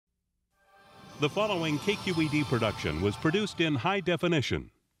The following KQED production was produced in high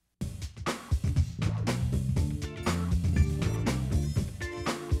definition.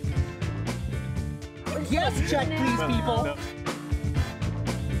 Yes, check please, people.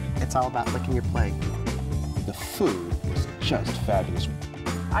 It's all about licking your plate. The food was just fabulous.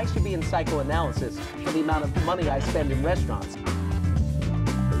 I should be in psychoanalysis for the amount of money I spend in restaurants.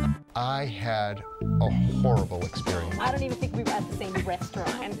 I had a horrible experience. I don't even think we were at the same restaurant.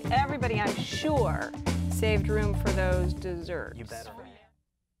 And everybody, I'm sure, saved room for those desserts. You better.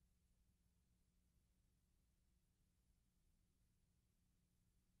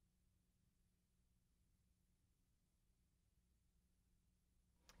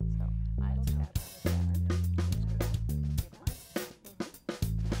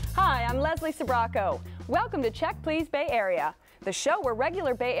 Hi, I'm Leslie Sabraco. Welcome to Check Please Bay Area, the show where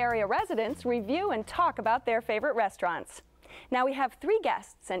regular Bay Area residents review and talk about their favorite restaurants. Now we have 3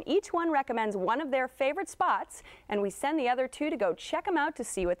 guests, and each one recommends one of their favorite spots, and we send the other 2 to go check them out to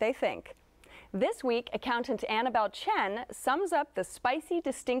see what they think. This week, accountant Annabelle Chen sums up the spicy,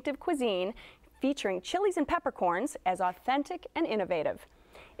 distinctive cuisine featuring chilies and peppercorns as authentic and innovative.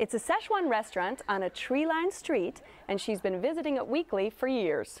 It's a Szechuan restaurant on a tree-lined street, and she's been visiting it weekly for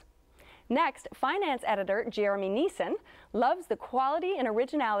years. Next, finance editor Jeremy Neeson loves the quality and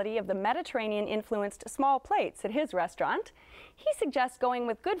originality of the Mediterranean-influenced small plates at his restaurant. He suggests going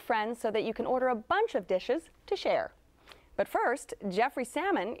with good friends so that you can order a bunch of dishes to share. But first, Jeffrey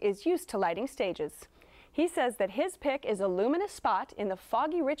Salmon is used to lighting stages. He says that his pick is a luminous spot in the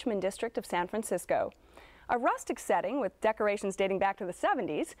foggy Richmond district of San Francisco. A rustic setting with decorations dating back to the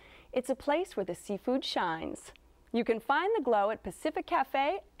 70s, it's a place where the seafood shines. You can find the glow at Pacific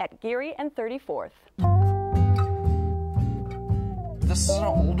Cafe at Geary and 34th. This is an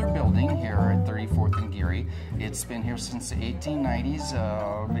older building here at 34th and Geary. It's been here since the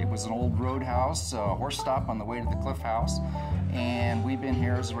 1890s. It was an old roadhouse, a horse stop on the way to the Cliff House. And we've been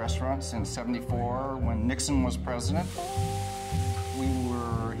here as a restaurant since '74 when Nixon was president. We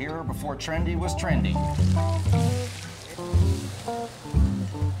were here before trendy was trendy.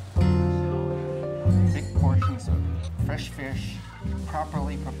 Big portions of fresh fish,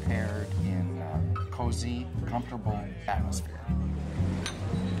 properly prepared in a cozy, comfortable atmosphere.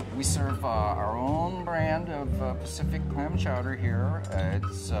 We serve our own brand of Pacific clam chowder here.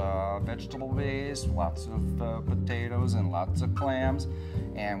 It's vegetable-based, lots of potatoes and lots of clams.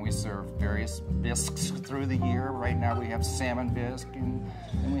 And we serve various bisques through the year. Right now we have salmon bisque, and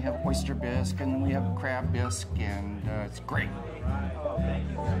we have oyster bisque, and then we have crab bisque, and it's great.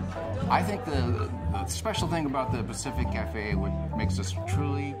 I think the special thing about the Pacific Cafe, what makes us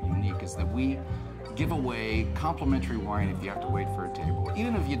truly unique, is that we give away complimentary wine if you have to wait for a table.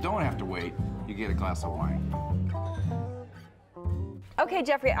 Even if you don't have to wait, you get a glass of wine. Okay,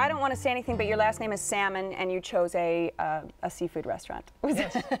 Jeffrey, I don't want to say anything, but your last name is Salmon, and you chose a seafood restaurant.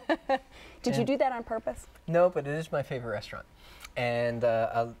 Yes. Did you do that on purpose? No, but it is my favorite restaurant. And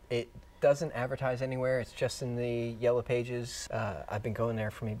it doesn't advertise anywhere. It's just in the Yellow Pages. I've been going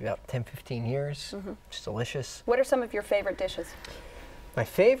there for maybe about 10, 15 years. Mm-hmm. It's delicious. What are some of your favorite dishes? My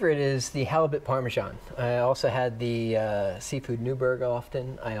favorite is the halibut parmesan. I also had the seafood Newburg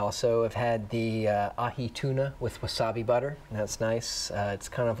often. I also have had the ahi tuna with wasabi butter. That's nice. It's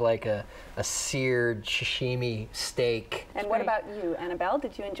kind of like a seared sashimi steak. And what about you, Annabelle?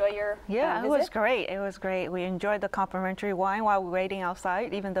 Did you enjoy your Yeah, visit? it was great. It was great. We enjoyed the complimentary wine while we were waiting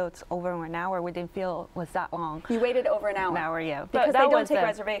outside, even though it's over an hour. We didn't feel it was that long. You waited over an hour? An hour, yeah. Because they don't take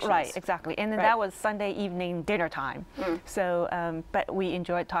reservations. Right, exactly. And then that was Sunday evening dinner time. So, but we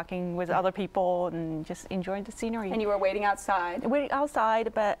enjoyed talking with other people and just enjoyed the scenery. And you were waiting outside? Waiting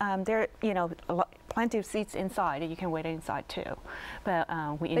outside, but there, you know, plenty of seats inside, and you can wait inside too. But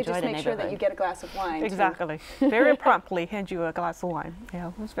we enjoyed the neighborhood. They just make sure that you get a glass of wine. Exactly. Very promptly hand you a glass of wine. Yeah,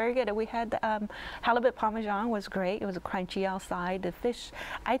 it was very good. And we had halibut parmesan was great. It was crunchy outside. The fish,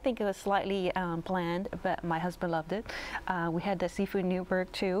 I think it was slightly bland, but my husband loved it. We had the seafood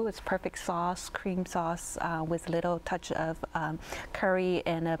Newburg too. It's perfect sauce, cream sauce with a little touch of curry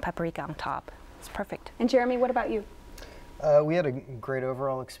and a paprika on top. It's perfect. And Jeremy, what about you? We had a great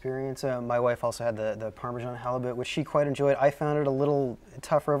overall experience. My wife also had the Parmesan halibut, which she quite enjoyed. I found it a little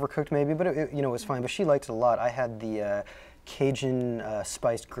tougher, overcooked maybe, but it was fine. But she liked it a lot. I had the Cajun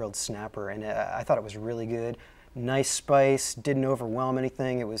spiced grilled snapper, and I thought it was really good. Nice spice, didn't overwhelm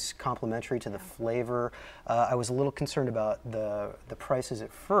anything. It was complementary to the flavor. I was a little concerned about the prices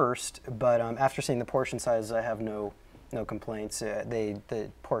at first, but after seeing the portion size, I have no complaints.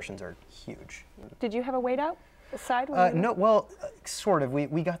 The portions are huge. Did you have a wait out? side? No, well, sort of.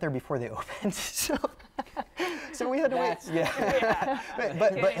 We got there before they opened, so we had to wait. Yeah.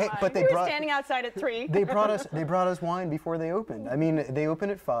 but they we were brought standing outside at 3. they brought us wine before they opened. I mean, they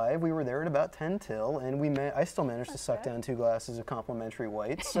opened at 5. We were there at about 10 till, and I still managed to suck down 2 glasses of complimentary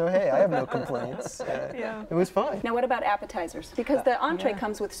white. So hey, I have no complaints. It was fine. Now what about appetizers? Because the entree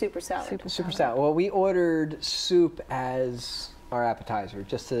comes with super salad. Super salad. Well, we ordered soup as our appetizer,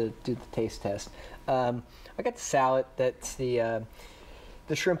 just to do the taste test. I got the salad. That's the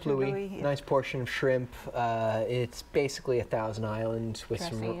shrimp Louis. Nice portion of shrimp. It's basically a Thousand Islands with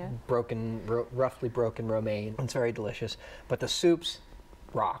dressing, some roughly broken romaine. It's very delicious. But the soups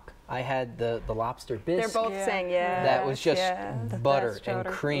rock. I had the lobster bisque. They're both saying That was just butter and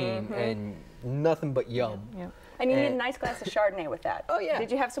chowder. cream and nothing but yum. And you need a nice glass of Chardonnay with that. Oh, yeah. Did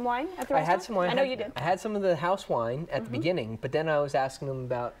you have some wine at the I restaurant? had some wine. I know you did. I had some of the house wine at the beginning, but then I was asking him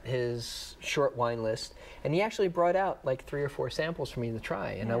about his short wine list, and he actually brought out like 3 or 4 samples for me to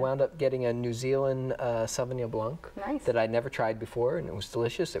try, and I wound up getting a New Zealand Sauvignon Blanc that I'd never tried before, and it was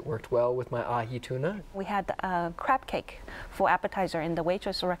delicious. It worked well with my ahi tuna. We had crab cake for appetizer, and the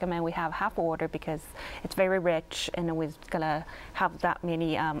waitress recommend we have half order because it's very rich, and it was gonna have that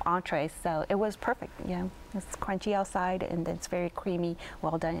many entrees, so it was perfect. It's crunchy outside, and it's very creamy,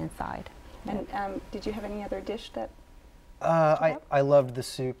 well done inside. And did you have any other dish that? I loved the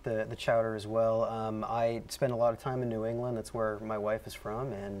soup, the chowder as well. I spent a lot of time in New England. That's where my wife is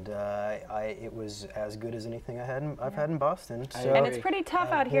from, and it was as good as anything I've had in Boston. So, and it's pretty tough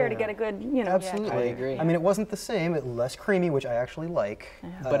out here to get a good, Absolutely. I agree. I mean, it wasn't the same. It less creamy, which I actually like.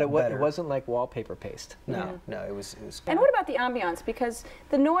 But it wasn't like wallpaper paste. No, it was. And what about the ambiance? Because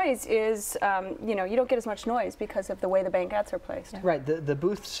the noise is, you don't get as much noise because of the way the banquettes are placed. Right. The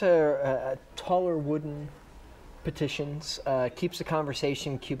booths are taller wooden petitions, keeps the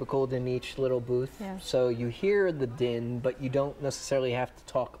conversation cubicled in each little booth, so you hear the din, but you don't necessarily have to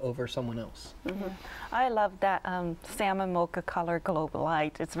talk over someone else. I love that salmon mocha color globe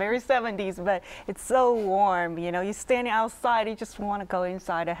light. It's very 70s, but it's so warm. You're standing outside, you just want to go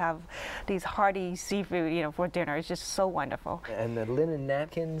inside and have these hearty seafood, for dinner. It's just so wonderful. And the linen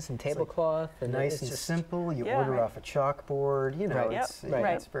napkins and tablecloth, and nice and simple. You order off a chalkboard.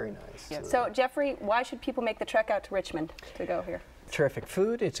 It's very nice. So Jeffrey, why should people make the trek out to Richmond to go here? Terrific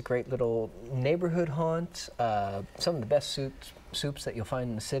food. It's a great little neighborhood haunt. Some of the best soups that you'll find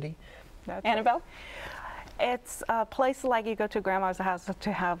in the city. Annabelle? It's a place like you go to grandma's house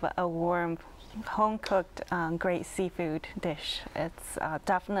to have a warm, home-cooked, great seafood dish. It's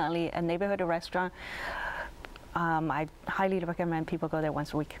definitely a neighborhood restaurant. I highly recommend people go there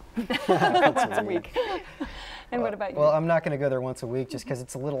once a week. Once a week. And what about you? Well, I'm not going to go there once a week just because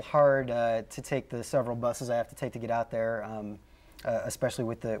it's a little hard to take the several buses I have to take to get out there, especially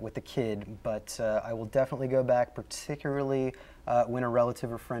with the kid. But I will definitely go back, particularly when a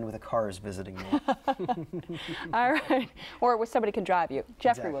relative or friend with a car is visiting me. All right. Or when somebody can drive you.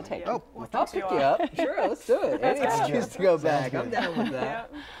 Jeffrey will take you. Oh, I'll pick you up. Sure, let's do it. Any excuse to go back. I'm down with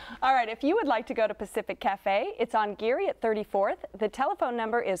that. All right, if you would like to go to Pacific Cafe, it's on Geary at 34th. The telephone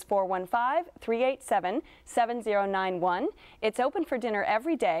number is 415-387-7091. It's open for dinner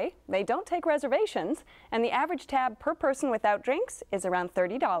every day. They don't take reservations, and the average tab per person without drinks is around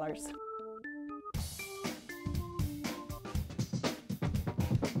 $30.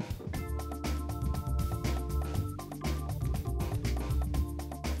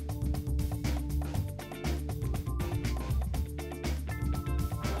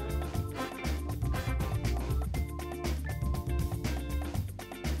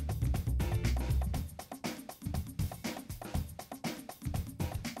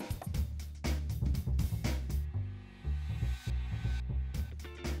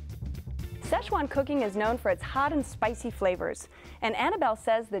 Szechuan cooking is known for its hot and spicy flavors, and Annabelle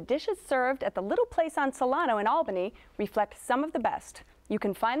says the dishes served at the little place on Solano in Albany reflect some of the best. You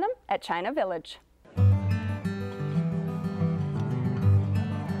can find them at China Village.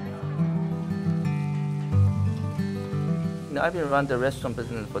 I've been running the restaurant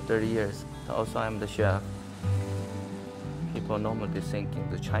business for 30 years. Also, I'm the chef. People normally thinking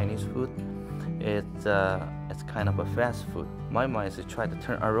the Chinese food, it's kind of a fast food. My mind is to try to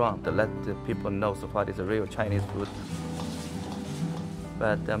turn around to let the people know what is a real Chinese food.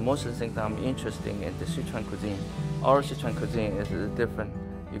 But most of the things I'm interested in the Sichuan cuisine. Our Sichuan cuisine is different.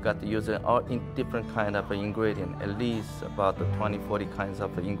 You got to use all different kind of ingredient, at least about 20-40 kinds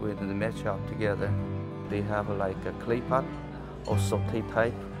of ingredients match up together. They have like a clay pot, or saute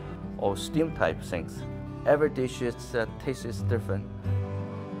type, or steam type things. Every dish taste is different.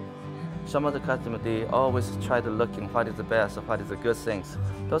 Some of the customers, they always try to look in what is the best, what is the good things.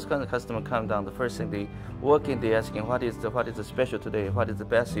 Those kind of customers come down, the first thing they walk in, they asking what is the special today, what is the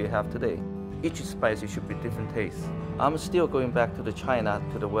best you have today. Each spice should be different taste. I'm still going back to the China,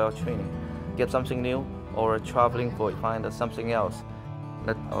 to the well training. Get something new or traveling for find something else.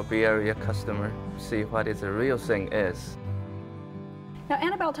 Let our Bay Area customer see what is the real thing is. Now,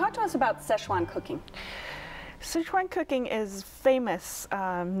 Annabelle, talk to us about Szechuan cooking. Sichuan cooking is famous,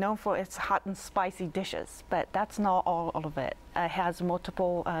 known for its hot and spicy dishes, but that's not all of it. It has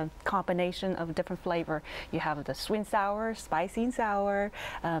multiple combination of different flavor. You have the sweet and sour, spicy and sour,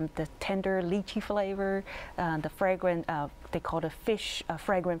 the tender lychee flavor, the fragrant, they call it fish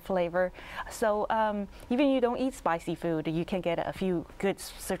fragrant flavor. So even you don't eat spicy food, you can get a few good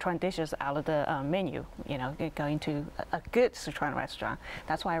Sichuan dishes out of the menu. You know, going to a good Sichuan restaurant.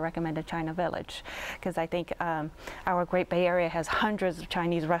 That's why I recommend the China Village, because I think our Great Bay Area has hundreds of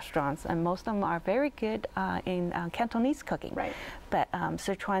Chinese restaurants, and most of them are very good in Cantonese cooking. Right. But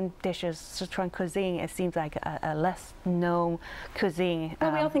Sichuan dishes, Sichuan cuisine, it seems like a less known cuisine.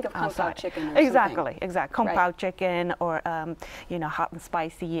 Well, we all think of kung pao chicken or exactly, something. exactly. Kung pao chicken, or you know, hot and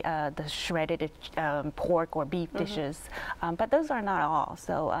spicy, the shredded pork or beef dishes. But those are not all.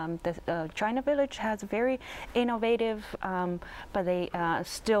 So the China Village has very innovative, but they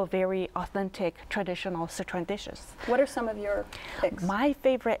still very authentic, traditional Sichuan dishes. What are some of your picks? My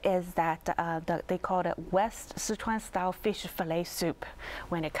favorite is that they call it West Sichuan style fish fillet soup.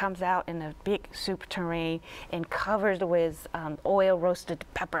 When it comes out in a big soup tureen and covered with oil roasted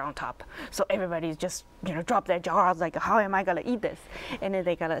pepper on top, so everybody's just, you know, drop their jaws like, how am I gonna eat this? And then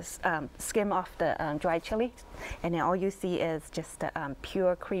they gotta skim off the dry chili, and then all you see is just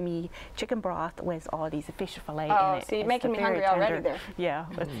pure creamy chicken broth with all these fish fillet in it. So you're making me hungry already there. Yeah.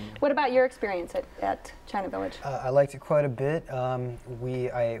 What about your experience at China Village? I liked it quite a bit. We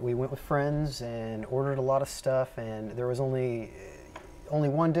went with friends and ordered a lot of stuff, and there was only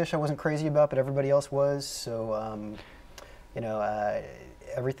one dish I wasn't crazy about, but everybody else was. So you know,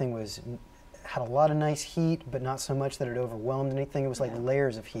 everything had a lot of nice heat, but not so much that it overwhelmed anything. It was like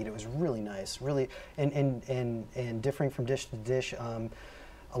layers of heat. It was really nice, really, and differing from dish to dish.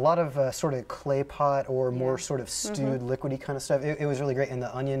 A lot of sort of clay pot or more sort of stewed, liquidy kind of stuff. It was really great, and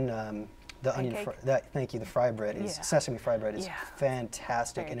the onion. Thank you. The fry bread is sesame fry bread is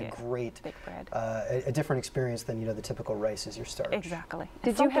fantastic and a great, a different experience than, you know, the typical rice is your starch. Exactly.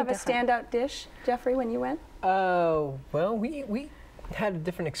 Did you have a standout dish, Jeffrey, when you went? Well, we had a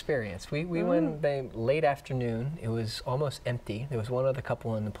different experience. We went late afternoon. It was almost empty. There was one other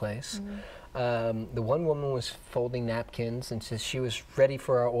couple in the place. The one woman was folding napkins, and says she was ready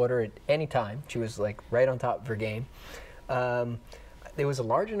for our order at any time. She was like right on top of her game. There was a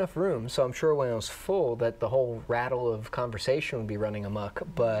large enough room, so I'm sure when it was full that the whole rattle of conversation would be running amok.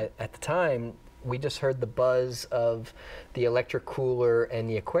 But at the time, we just heard the buzz of the electric cooler and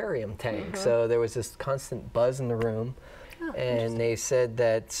the aquarium tank. So there was this constant buzz in the room. And they said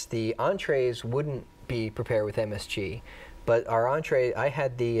that the entrees wouldn't be prepared with MSG. But our entree, I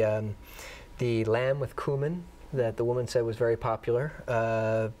had the lamb with cumin that the woman said was very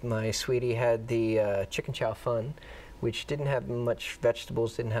popular. My sweetie had the chicken chow fun, which didn't have much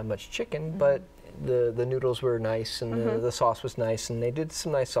vegetables, didn't have much chicken, but the noodles were nice, and the sauce was nice, and they did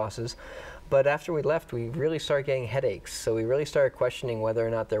some nice sauces. But after we left, we really started getting headaches, so we really started questioning whether or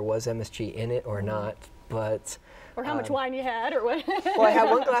not there was MSG in it or not. But or how much wine you had, or what? Well, I had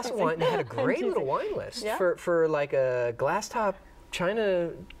one glass of wine. They had a great little wine list for like a glass top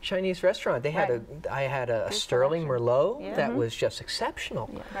Chinese restaurant. They had I had a Sterling Merlot that was just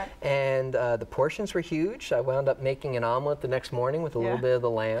exceptional, and the portions were huge. I wound up making an omelet the next morning with a little bit of the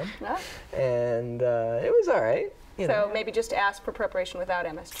lamb, and it was all right. So maybe just ask for preparation without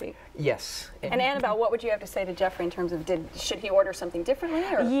MSG. Yes. And Annabelle, what would you have to say to Jeffrey in terms of should he order something differently?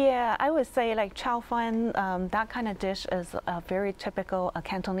 Or? Yeah, I would say like chow fun, that kind of dish is a very typical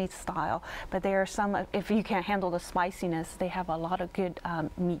Cantonese style. But there are some, if you can't handle the spiciness, they have a lot of good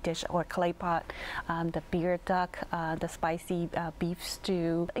meat dish or clay pot, the beer duck, the spicy beef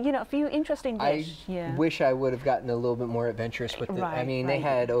stew. You know, a few interesting dishes. I wish I would have gotten a little bit more adventurous with it. I mean, they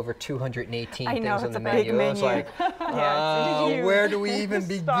had over 218 things on the menu. I was like, where do we even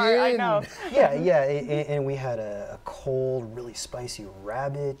begin? I know. And we had a cold, really spicy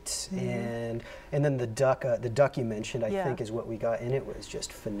rabbit, and then the duck you mentioned, I think, is what we got, and it was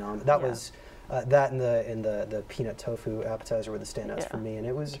just phenomenal. That was that and the peanut tofu appetizer were the standouts for me, and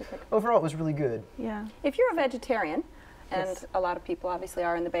it was overall it was really good. Yeah. If you're a vegetarian, and Yes. a lot of people obviously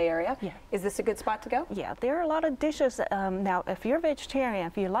are in the Bay Area. Yeah. Is this a good spot to go? Yeah, there are a lot of dishes. Now, if you're vegetarian,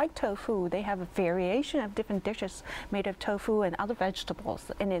 if you like tofu, they have a variation of different dishes made of tofu and other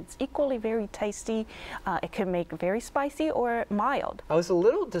vegetables, and it's equally very tasty. It can make very spicy or mild. I was a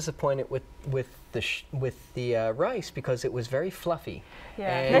little disappointed with the rice because it was very fluffy.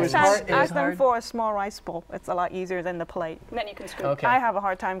 And Next time, it was ask them hard. for a small rice bowl. It's a lot easier than the plate. Then you can scoop. Okay. I have a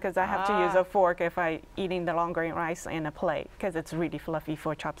hard time because I have to use a fork if I eating the long grain rice in a plate because it's really fluffy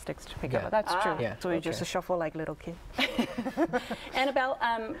for chopsticks to pick Yeah. up. That's true. Yeah, So you just okay. shuffle like little kid. Annabelle,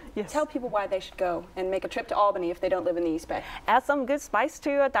 Yes. tell people why they should go and make a trip to Albany if they don't live in the East Bay. Add some good spice to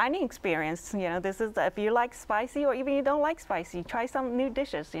your dining experience. You know, this is if you like spicy or even you don't like spicy, try some new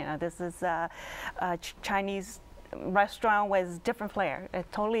dishes. You know, this is a Chinese restaurant with different flair. It's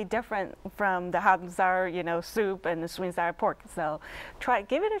totally different from the hot and sour, you know, soup and the sweet and sour pork. So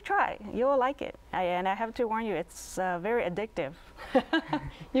give it a try. You'll like it. And I have to warn you, it's very addictive.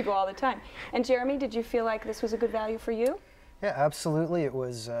 You go all the time. And Jeremy, did you feel like this was a good value for you? Yeah, absolutely. It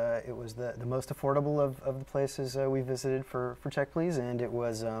was the most affordable of the places we visited for Check Please, and it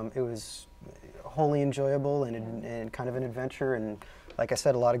was wholly enjoyable and kind of an adventure. And like I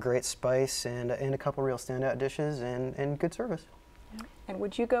said, a lot of great spice and a couple real standout dishes and good service. And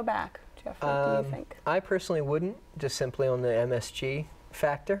would you go back, Jeff? What do you think? I personally wouldn't, just simply on the MSG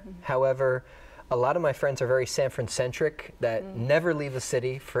factor. However, a lot of my friends are very San Fran-centric that never leave the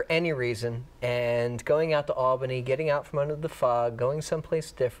city for any reason, and going out to Albany, getting out from under the fog, going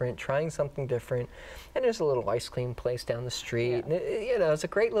someplace different, trying something different, and there's a little ice cream place down the street. And you know, it's a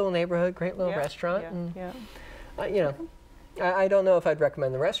great little neighborhood, great little restaurant. And, you know, I don't know if I'd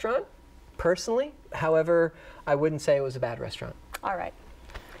recommend the restaurant personally. However, I wouldn't say it was a bad restaurant. All right.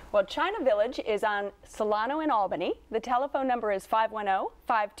 Well, China Village is on Solano in Albany. The telephone number is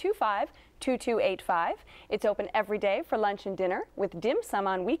 510-525-2285. It's open every day for lunch and dinner with dim sum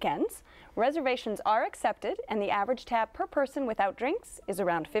on weekends. Reservations are accepted, and the average tab per person without drinks is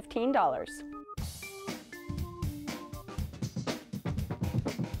around $15.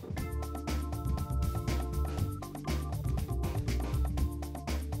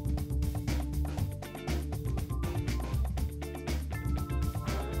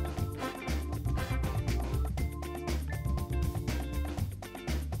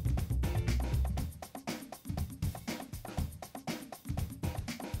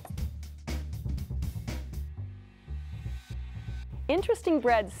 Interesting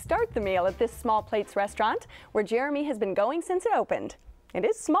breads start the meal at this Small Plates restaurant, where Jeremy has been going since it opened. It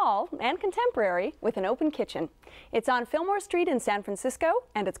is small and contemporary with an open kitchen. It's on Fillmore Street in San Francisco,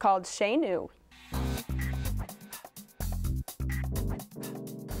 and it's called Chez Nous.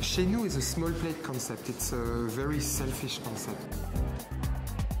 Chez Nous is a small plate concept. It's a very selfish concept.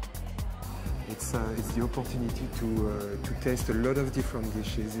 It's the opportunity to taste a lot of different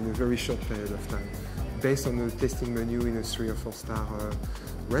dishes in a very short period of time, based on a tasting menu in a 3- or 4-star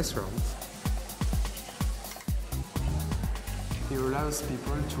restaurant. It allows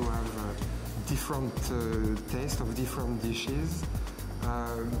people to have different taste of different dishes.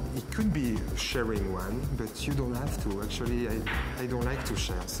 It could be sharing one, but you don't have to. Actually, I don't like to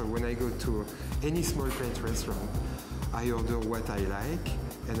share. So when I go to any small plate restaurant, I order what I like,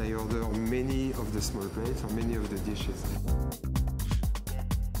 and I order many of the small plates or many of the dishes.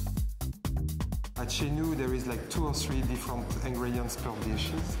 At Chez Nous, there is like 2 or 3 different ingredients per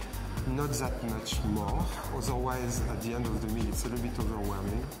dishes. Not that much more, otherwise at the end of the meal it's a little bit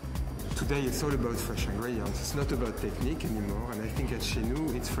overwhelming. Today it's all about fresh ingredients, it's not about technique anymore, and I think at Chez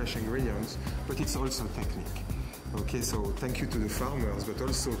Nous it's fresh ingredients, but it's also technique. Okay, so thank you to the farmers, but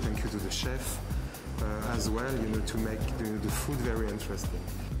also thank you to the chef as well, you know, to make the food very interesting.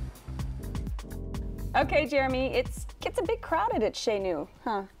 Okay, Jeremy, it gets a bit crowded at Chez Nous,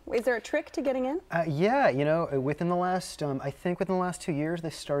 huh? Is there a trick to getting in? Yeah, you know, within the last, I think within the last 2 years,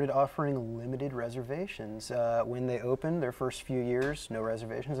 they started offering limited reservations. When they opened, their first few years, no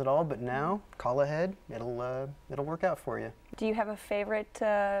reservations at all, but now, call ahead, it'll work out for you. Do you have a favorite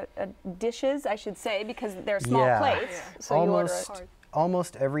dishes, I should say, because they're small plates, so almost, you order it.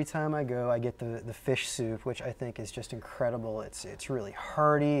 Almost every time I go, I get the fish soup, which I think is just incredible. It's really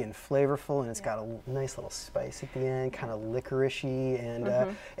hearty and flavorful, and it's got a nice little spice at the end, kind of licorice-y,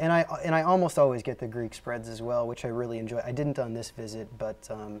 and I almost always get the Greek spreads as well, which I really enjoy. I didn't on this visit, but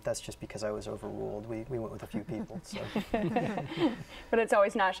that's just because I was overruled. We went with a few people. So. But it's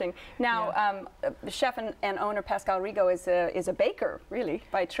always noshing. Now, chef and owner Pascal Rigaud is a baker, really,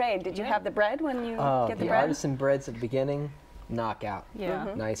 by trade. Did you have the bread when you get the bread? Artisan breads at the beginning. Knockout.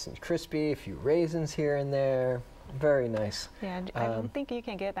 Yeah. Nice and crispy, a few raisins here and there. Very nice. Yeah, I don't think you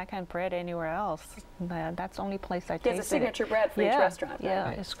can get that kind of bread anywhere else. That's the only place I tasted It's a signature bread for each restaurant. Yeah,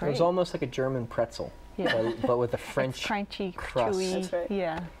 Right. it's great. It was almost like a German pretzel, but with a French crunchy, crust. chewy. That's right.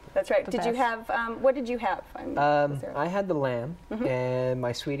 Yeah. That's right. The Did you best. have, what did you have? I had the lamb, and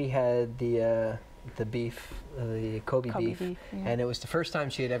my sweetie had the beef, the Kobe beef. Yeah. And it was the first time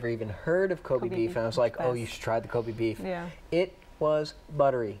she had ever even heard of Kobe beef, and I was like, oh, you should try the Kobe beef. Yeah. It was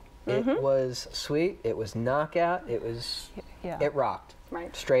buttery. It was sweet. It was knockout. It was, it rocked.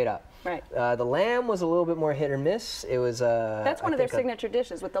 Right. Straight up. Right. The lamb was a little bit more hit or miss. It was that's one of their signature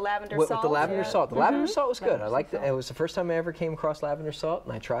dishes with the lavender salt. With the lavender salt. The lavender salt was good. I liked it. Salt. It was the first time I ever came across lavender salt,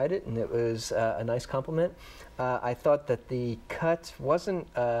 and I tried it, and it was a nice compliment. I thought that the cut wasn't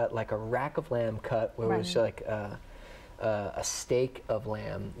like a rack of lamb cut, where it was like a steak of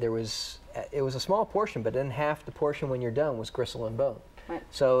lamb. It was a small portion, but then half the portion when you're done was gristle and bone. Right.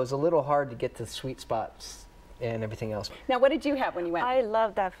 So it was a little hard to get to the sweet spots and everything else. Now, what did you have when you went? I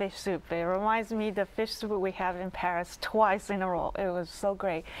love that fish soup. It reminds me of the fish soup we have in Paris twice in a row. It was so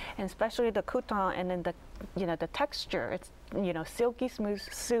great, and especially the crouton and then the texture. It's silky smooth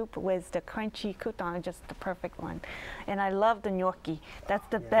soup with the crunchy crouton, just the perfect one. And I love the gnocchi. That's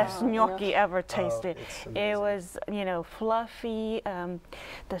the best gnocchi ever tasted. It was fluffy.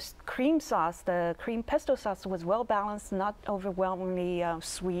 The cream sauce, the cream pesto sauce was well balanced, not overwhelmingly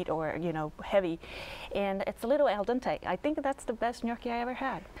sweet or heavy, and it's a little al dente. I think that's the best gnocchi I ever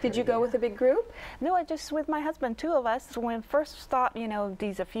had. Did you go with a big group? No, I just with my husband, two of us. When first thought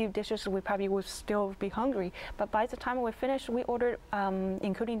these a few dishes, we probably would still be hungry. But by the time we finished, we ordered,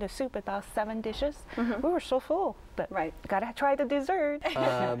 including the soup, about 7 dishes. We were so full, but gotta try the dessert.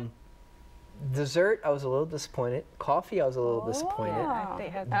 Dessert, I was a little disappointed. Coffee, I was a little disappointed.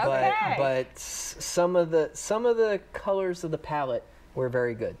 But some of the colors of the palette were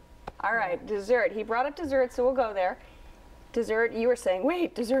very good. All right, dessert. He brought up dessert, so we'll go there. Dessert, you were saying,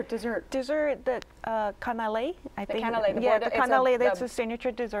 wait, dessert. Dessert, the cannelé, I think. Cannelé, the cannelé, that's a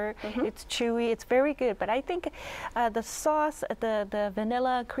signature dessert. It's chewy, it's very good, but I think the sauce, the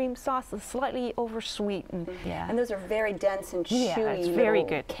vanilla cream sauce is slightly oversweetened. And those are very dense and chewy. Yeah, it's very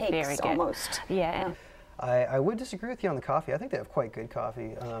good. Cakes very good. almost. Yeah. I would disagree with you on the coffee. I think they have quite good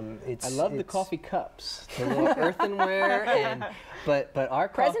coffee. I love the coffee cups, the little earthenware, but our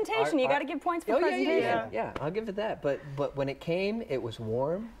presentation. You got to give points for presentation. Yeah, I'll give it that. But when it came, it was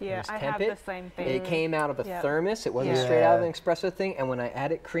warm. Yeah, it was I tepid. have the same thing. It came out of a thermos. It wasn't straight out of an espresso thing. And when I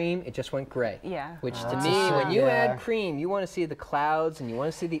added cream, it just went gray. Yeah. Which to me, when you add cream, you want to see the clouds and you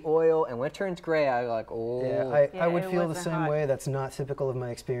want to see the oil. And when it turns gray, I'm like, oh. Yeah, I would feel the same way. That's not typical of my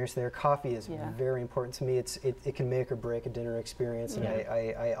experience there. Coffee is very important to me. It can make or break a dinner experience, and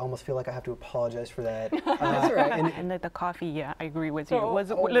I almost feel like I have to apologize for that. That's all right. And the coffee, I agree with you. It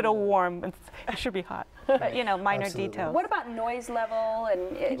was a little warm. It should be hot. But minor details. What about noise level? And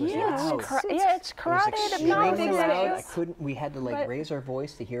it's crowded. We had to raise our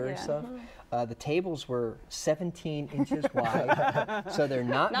voice to hear and stuff. The tables were 17 inches wide, so they're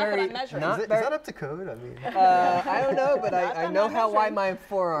not very. Is that up to code? I mean, I don't know, but I know how wide my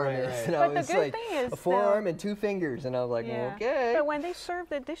forearm is. But the good thing is a forearm and 2 fingers, and I was like, okay. But when they serve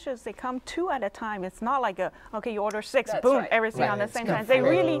the dishes, they come 2 at a time. It's not like you order 6, boom, everything on the same time. They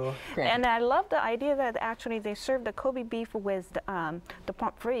really, and I love the idea that actually they serve the Kobe beef with the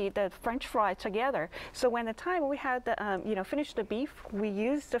pommes frites, the French fry together. So when the time we had the finished the beef, we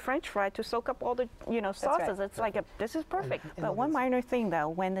used the French fry to soak up all the sauces. It's like this is perfect. But one minor thing though,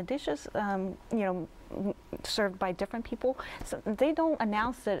 when the dishes served by different people, so they don't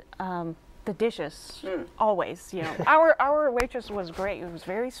announce it. The dishes always, Our waitress was great. It was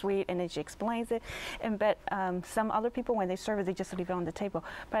very sweet, and then she explains it. But some other people, when they serve it, they just leave it on the table.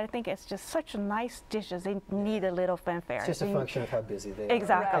 But I think it's just such nice dishes. They need a little fanfare. It's just a function of how busy they are.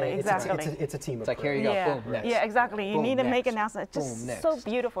 Exactly. It's a team. It's like here you go. Boom. Next. Yeah, exactly. You need to make an announcement. It's just so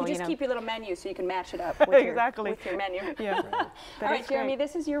beautiful. You just keep your little menu so you can match it up with your menu. Yeah. All right, Jeremy,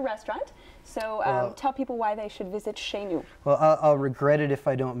 this is your restaurant. So tell people why they should visit Chez Nous. Well, I'll regret it if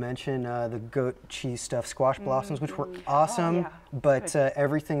I don't mention the goat cheese stuffed squash blossoms, which were awesome. But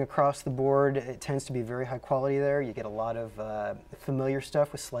everything across the board, it tends to be very high quality there. You get a lot of familiar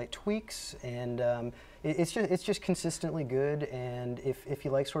stuff with slight tweaks, and it's just consistently good. And if you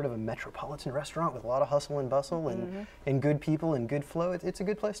like sort of a metropolitan restaurant with a lot of hustle and bustle and good people and good flow, it's a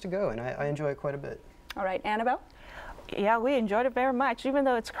good place to go, and I enjoy it quite a bit. All right, Annabelle? Yeah, we enjoyed it very much, even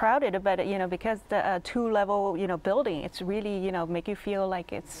though it's crowded. But because the 2-level building, it's really make you feel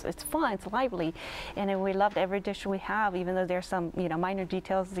like it's fun, it's lively, and we loved every dish we have. Even though there's some minor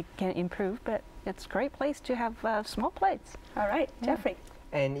details that can improve, but it's a great place to have small plates. All right, Jeffrey.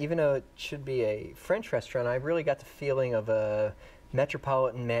 And even though it should be a French restaurant, I really got the feeling of a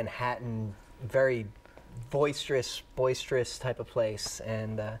metropolitan Manhattan, very boisterous type of place.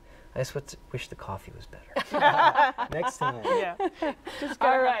 And I just wish the coffee was better. Next time. Yeah. Just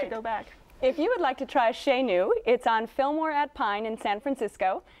gonna have to go back. If you would like to try Chez Nous, it's on Fillmore at Pine in San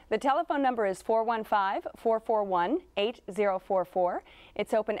Francisco. The telephone number is 415-441-8044.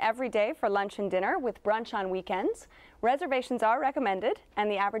 It's open every day for lunch and dinner with brunch on weekends. Reservations are recommended,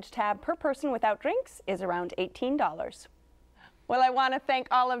 and the average tab per person without drinks is around $18. Well, I want to thank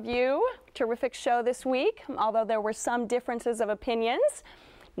all of you. Terrific show this week, although there were some differences of opinions.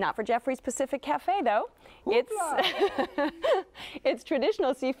 Not for Jeffrey's Pacific Cafe, though. Its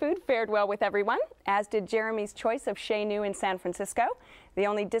traditional seafood fared well with everyone, as did Jeremy's choice of Chez Nous in San Francisco. The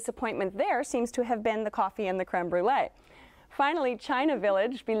only disappointment there seems to have been the coffee and the creme brulee. Finally, China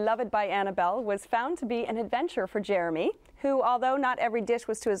Village, beloved by Annabelle, was found to be an adventure for Jeremy, who, although not every dish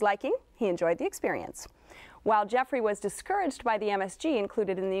was to his liking, he enjoyed the experience, while Jeffrey was discouraged by the MSG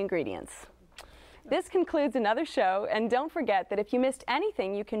included in the ingredients. This concludes another show, and don't forget that if you missed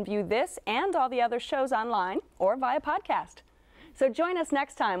anything, you can view this and all the other shows online or via podcast. So join us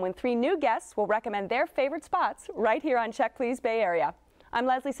next time when 3 new guests will recommend their favorite spots right here on Check Please Bay Area. I'm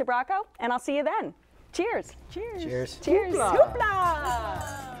Leslie Sabraco, and I'll see you then. Cheers. Cheers. Cheers. Cheers.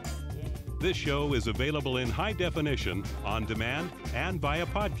 Hoopla. This show is available in high definition, on demand, and via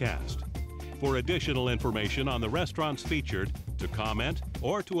podcast. For additional information on the restaurants featured, to comment,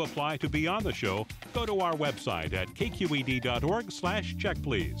 or to apply to be on the show, go to our website at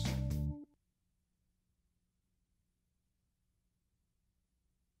kqed.org/checkplease.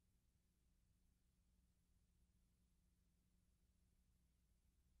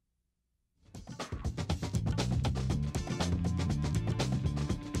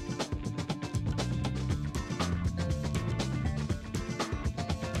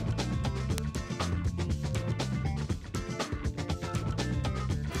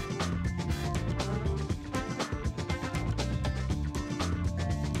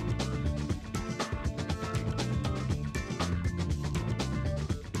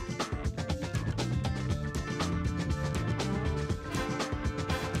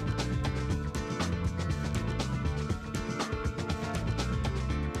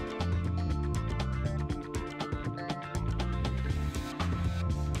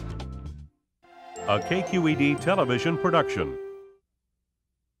 A KQED television production.